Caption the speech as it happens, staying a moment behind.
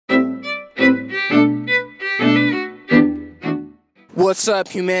What's up,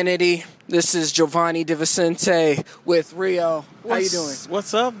 humanity? This is Giovanni DeVicente with Rio. How you doing?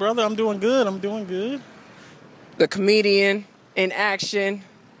 What's up, brother? I'm doing good. The comedian in action.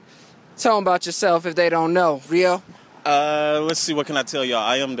 Tell them about yourself if they don't know. Rio? Let's see, what can I tell y'all?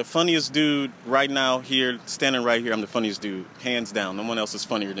 I am the funniest dude right now here, standing right here. I'm the funniest dude, hands down. No one else is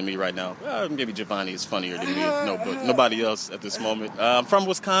funnier than me right now. Maybe Giovanni is funnier than me, but nobody else at this moment. I'm from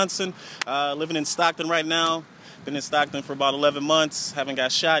Wisconsin, living in Stockton right now. Been in Stockton for about 11 months. Haven't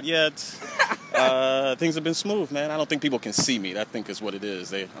got shot yet. Things have been smooth, man. I don't think people can see me. I think is what it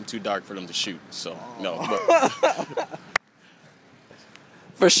is. I'm too dark for them to shoot, so no. But.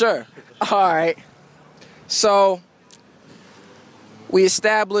 For sure. All right. So, we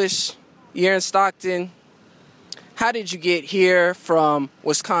established you're in Stockton. How did you get here from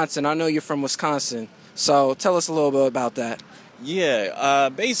Wisconsin? I know you're from Wisconsin, so tell us a little bit about that. Yeah,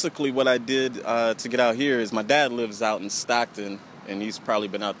 basically what I did to get out here is my dad lives out in Stockton, and he's probably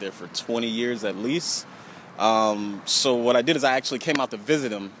been out there for 20 years at least. So what I did is I actually came out to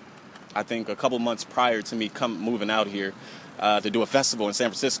visit him, I think a couple months prior to me moving out here to do a festival in San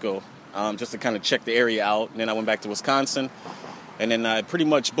Francisco, just to kind of check the area out. And then I went back to Wisconsin, and then I pretty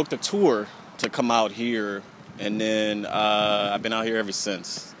much booked a tour to come out here, and then I've been out here ever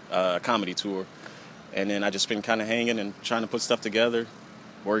since, a comedy tour. And then I just been kind of hanging and trying to put stuff together,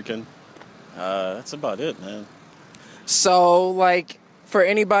 working. That's about it, man. So, like, for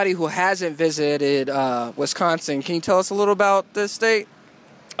anybody who hasn't visited Wisconsin, can you tell us a little about this state?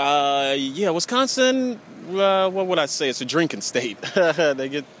 Yeah, Wisconsin, what would I say? It's a drinking state.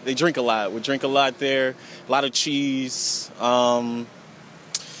 They drink a lot. We drink a lot there. A lot of cheese. The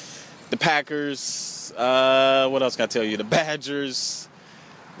Packers. What else can I tell you? The Badgers.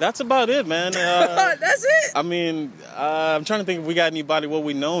 That's about it, man. That's it? I mean, I'm trying to think if we got anybody what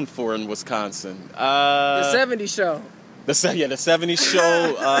we known for in Wisconsin. The 70s show. The 70s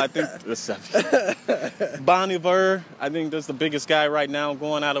show. I think the 70s. Bon Iver, I think that's the biggest guy right now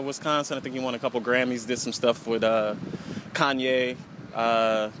going out of Wisconsin. I think he won a couple Grammys, did some stuff with Kanye.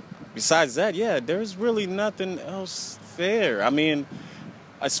 Besides that, yeah, there's really nothing else there. I mean,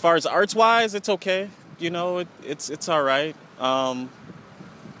 as far as arts-wise, it's okay. You know, it's all right.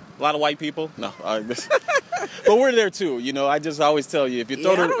 A lot of white people, no, but we're there too. You know, I just always tell you if you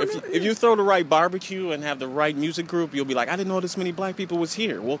throw the right barbecue and have the right music group, you'll be like, I didn't know this many black people was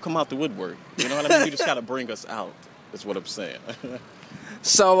here. We'll come out the woodwork. You know what I mean? You just gotta bring us out. That's what I'm saying.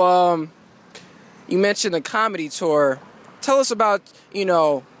 So, you mentioned the comedy tour. Tell us about being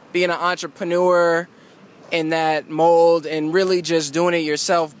an entrepreneur in that mold and really just doing it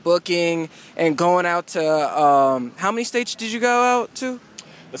yourself, booking and going out to how many states did you go out to?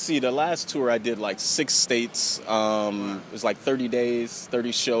 Let's see, the last tour I did like 6 states. It was like 30 days,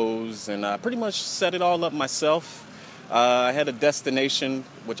 30 shows, and I pretty much set it all up myself. I had a destination,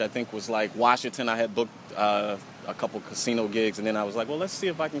 which I think was like Washington. I had booked a couple casino gigs, and then I was like, well, let's see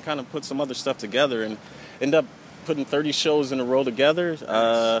if I can kind of put some other stuff together, and end up putting 30 shows in a row together.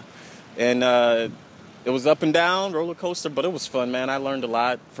 It was up and down, roller coaster, but it was fun, man. I learned a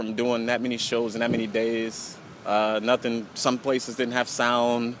lot from doing that many shows in that many days. Some places didn't have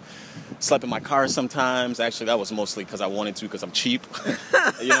sound. Slept in my car sometimes. Actually, that was mostly because I wanted to, because I'm cheap.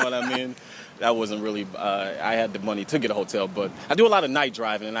 You know what I mean? That wasn't really, I had the money to get a hotel, but I do a lot of night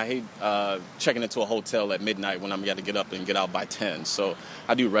driving, and I hate checking into a hotel at midnight when I'm got to get up and get out by 10. So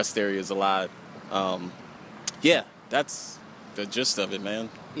I do rest areas a lot. Yeah, that's the gist of it, man.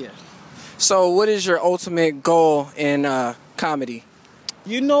 Yeah. So what is your ultimate goal in comedy?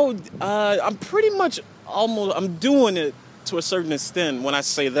 You know, I'm pretty much I'm doing it to a certain extent. When I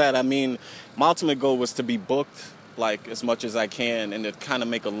say that, I mean, my ultimate goal was to be booked like as much as I can and to kind of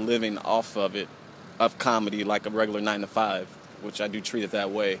make a living off of it, of comedy, like a regular 9-to-5, which I do treat it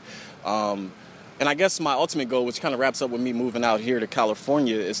that way. And I guess my ultimate goal, which kind of wraps up with me moving out here to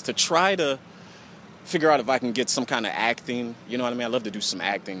California, is to try to figure out if I can get some kind of acting. You know what I mean? I love to do some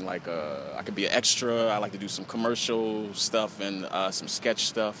acting, like I could be an extra. I like to do some commercial stuff and some sketch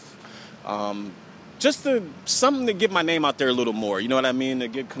stuff. Just something to get my name out there a little more, you know what I mean? To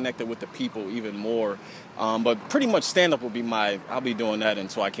get connected with the people even more. But pretty much stand-up will be I'll be doing that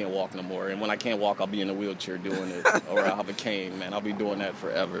until I can't walk no more. And when I can't walk, I'll be in a wheelchair doing it. Or I'll have a cane, man. I'll be doing that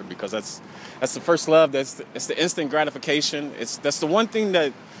forever because that's the first love. It's the instant gratification. That's the one thing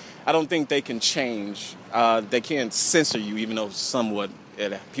that I don't think they can change. They can't censor you, even though somewhat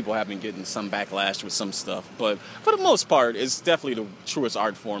people have been getting some backlash with some stuff. But for the most part, it's definitely the truest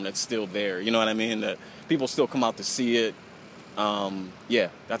art form that's still there. You know what I mean? That people still come out to see it. Yeah,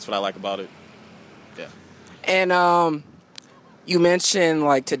 that's what I like about it. Yeah. And you mentioned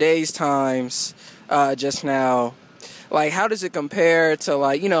like today's times just now. Like, how does it compare to,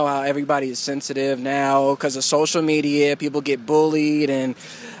 like, you know, how everybody is sensitive now because of social media, people get bullied, and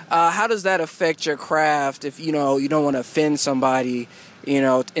how does that affect your craft if, you know, you don't want to offend somebody, you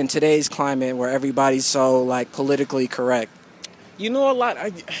know, in today's climate where everybody's so, like, politically correct? You know, a lot.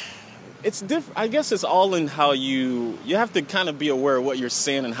 It's different. I guess it's all in how you have to kind of be aware of what you're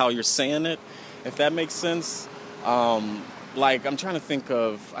saying and how you're saying it, if that makes sense. Like, I'm trying to think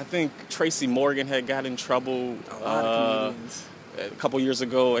of, I think Tracy Morgan had got in trouble A lot of comedians. a couple years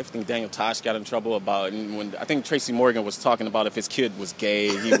ago. I think Daniel Tosh got in trouble about, and when I think Tracy Morgan was talking about if his kid was gay,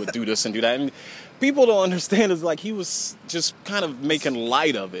 he would do this and do that. And people don't understand, is like he was just kind of making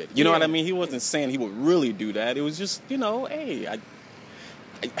light of it. You know what I mean? He wasn't saying he would really do that. It was just, you know, hey,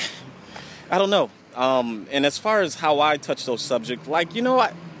 I don't know. And as far as how I touch those subjects, like, you know,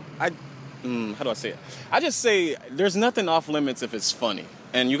 how do I say it? I just say there's nothing off limits if it's funny,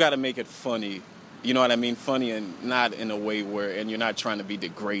 and you got to make it funny. You know what I mean? Funny, and not in a way where, and you're not trying to be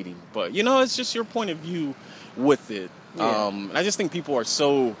degrading, but, you know, it's just your point of view with it. Yeah. And I just think people are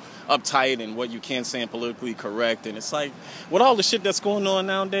so uptight in what you can say and politically correct, and it's like, with all the shit that's going on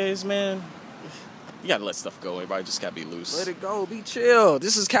nowadays, man, you gotta let stuff go. Everybody just gotta be loose. Let it go. Be chill.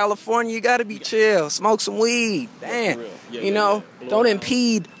 This is California. You gotta be chill. Smoke some weed. Damn. You know, don't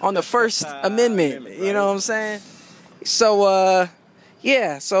impede on the First Amendment. Right? You know what I'm saying? So,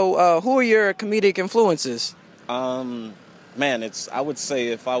 yeah. So, who are your comedic influences? Man, I would say,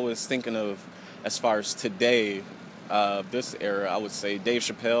 if I was thinking of as far as today, this era, I would say Dave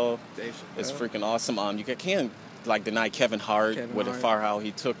Chappelle. Is freaking awesome. You can't like deny Kevin Hart with how he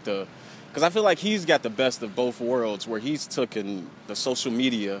took the. Because I feel like he's got the best of both worlds, where he's taken the social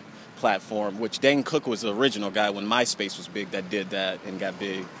media platform, which Dane Cook was the original guy when MySpace was big that did that and got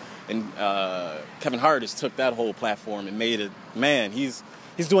big. And Kevin Hart has took that whole platform and made it, man, he's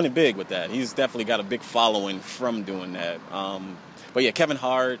doing it big with that. He's definitely got a big following from doing that. But yeah, Kevin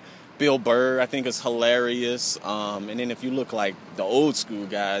Hart, Bill Burr, I think is hilarious. And then if you look like the old school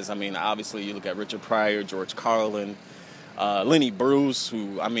guys, I mean, obviously you look at Richard Pryor, George Carlin, Lenny Bruce,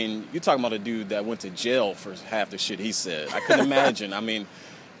 who, I mean, you're talking about a dude that went to jail for half the shit he said. I couldn't imagine, I mean,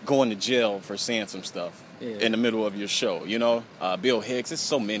 going to jail for saying some stuff in the middle of your show, you know? Bill Hicks, there's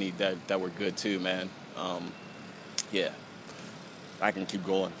so many that were good too, man. Yeah, I can keep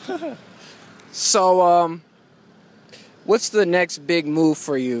going. So, what's the next big move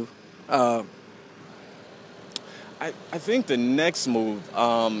for you? I think the next move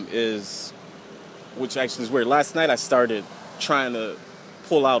is, which actually is weird. Last night I started trying to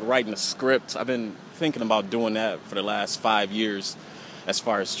pull out writing a script. I've been thinking about doing that for the last 5 years, as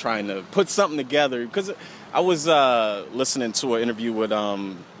far as trying to put something together. Because I was listening to an interview with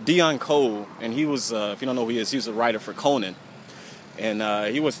Dion Cole, and he was, if you don't know who he is a writer for Conan.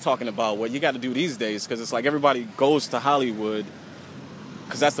 And he was talking about what you got to do these days, because it's like everybody goes to Hollywood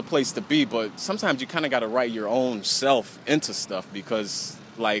because that's the place to be, but sometimes you kind of got to write your own self into stuff, because,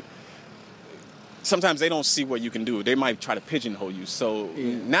 like, sometimes they don't see what you can do. They might try to pigeonhole you. So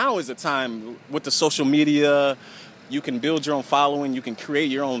now is the time with the social media. You can build your own following. You can create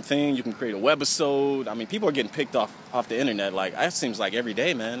your own thing. You can create a webisode. I mean, people are getting picked off the internet. Like, it seems like every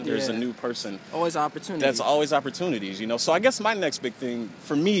day, man, there's a new person. Always opportunities. That's always opportunities, you know. So I guess my next big thing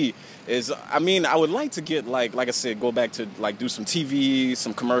for me is, I mean, I would like to get, like I said, go back to, like, do some TV,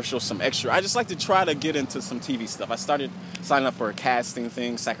 some commercials, some extra. I just like to try to get into some TV stuff. I started signing up for a casting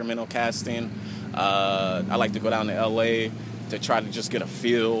thing, Sacramento casting. I like to go down to L.A. to try to just get a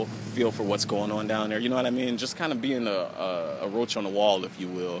feel for what's going on down there. You know what I mean? Just kind of being a roach on the wall, if you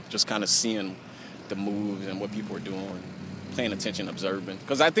will. Just kind of seeing the moves and what people are doing, paying attention, observing.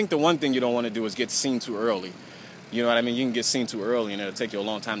 Because I think the one thing you don't want to do is get seen too early. You know what I mean? You can get seen too early, and it'll take you a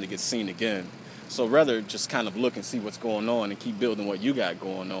long time to get seen again. So rather just kind of look and see what's going on and keep building what you got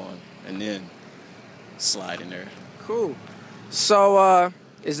going on, and then slide in there. Cool. So,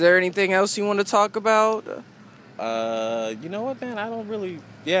 is there anything else you want to talk about? You know what, man? I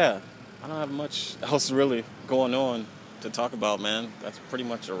don't have much else really going on to talk about, man. That's pretty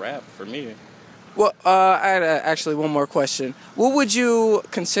much a wrap for me. Well, I had actually one more question. What would you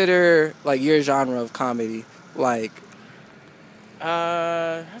consider, like, your genre of comedy? Like,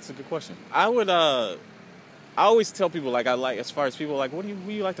 that's a good question. I would, I always tell people, like, as far as people, like, what do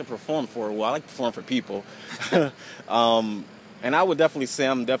you like to perform for? Well, I like to perform for people. And I would definitely say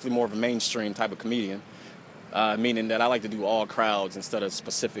I'm definitely more of a mainstream type of comedian. Meaning that I like to do all crowds instead of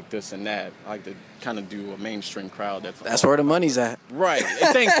specific this and that. I like to kind of do a mainstream crowd. That's where the money's at. Right.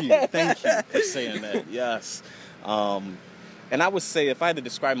 Thank you for saying that. Yes. And I would say, if I had to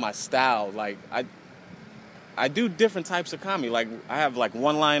describe my style, like, I do different types of comedy. Like, I have like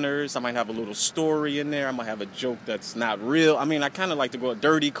one-liners. I might have a little story in there. I might have a joke that's not real. I mean, I kind of like to go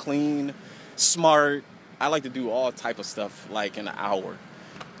dirty, clean, smart. I like to do all type of stuff like in an hour.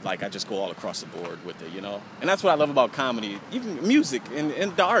 Like, I just go all across the board with it, you know? And that's what I love about comedy, even music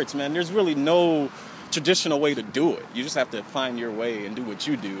and the arts, man. There's really no traditional way to do it. You just have to find your way and do what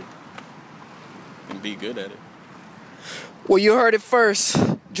you do and be good at it. Well, you heard it first.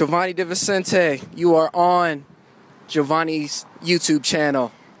 Giovanni DeVicente, you are on Giovanni's YouTube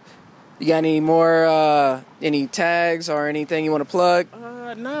channel. You got any more, any tags or anything you want to plug?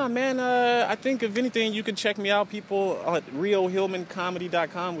 Nah, man. I think if anything, you can check me out, people, at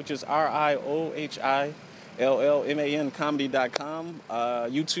RioHillmanComedy.com, which is RioHillman comedy.com.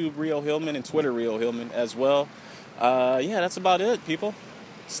 YouTube Rio Hillman and Twitter Rio Hillman as well. Yeah, that's about it, people.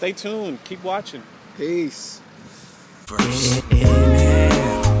 Stay tuned. Keep watching. Peace.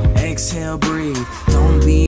 Inhale, exhale, breathe. Don't be